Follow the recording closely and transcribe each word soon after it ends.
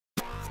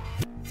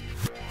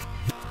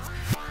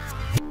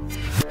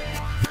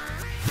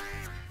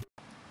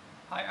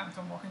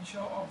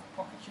screenshot of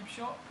Pocket Cube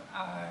Shop,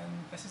 and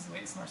this is the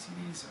latest in our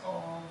series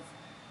of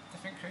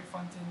different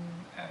crowdfunding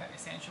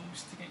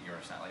essentials to get your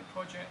satellite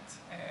project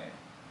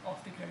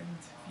off the ground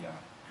via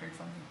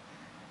crowdfunding.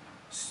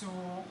 So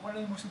one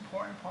of the most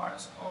important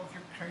parts of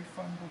your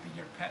crowdfund will be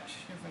your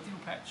pitch, your video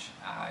pitch,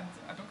 and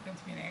I don't claim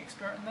to be an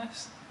expert in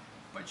this,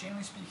 but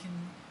generally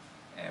speaking,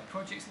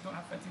 projects that don't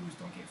have videos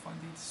don't get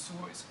funded, so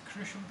it's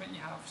crucial that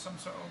you have some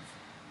sort of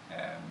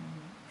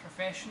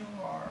professional,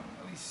 or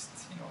at least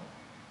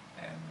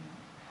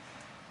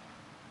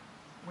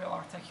well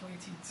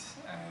articulated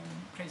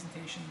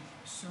presentation.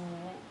 So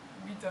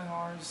we done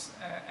ours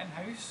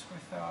in-house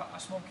with a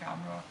small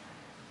camera,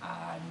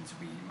 and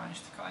we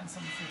managed to cut in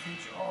some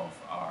footage of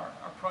our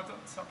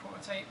product, our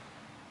prototype,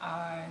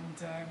 and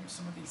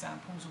some of the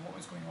examples of what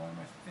was going on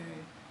with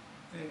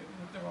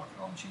the rocket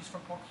launches for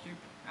Pocket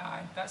Cube,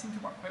 and that seemed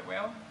to work quite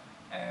well.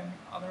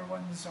 Other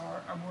ones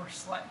are more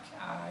slick,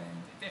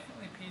 and it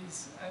definitely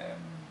pays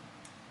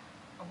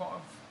a lot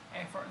of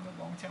effort in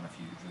the long term if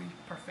you really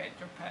perfect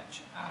your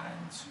pitch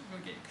and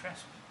really get it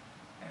crisp.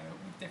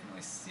 We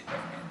definitely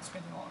recommend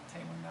spending a lot of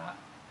time on that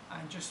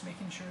and just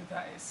making sure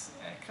that it's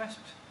crisp,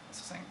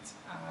 succinct,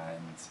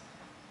 and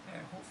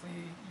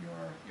hopefully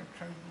your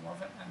crowd will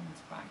love it and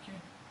back you.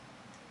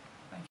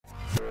 Thank you.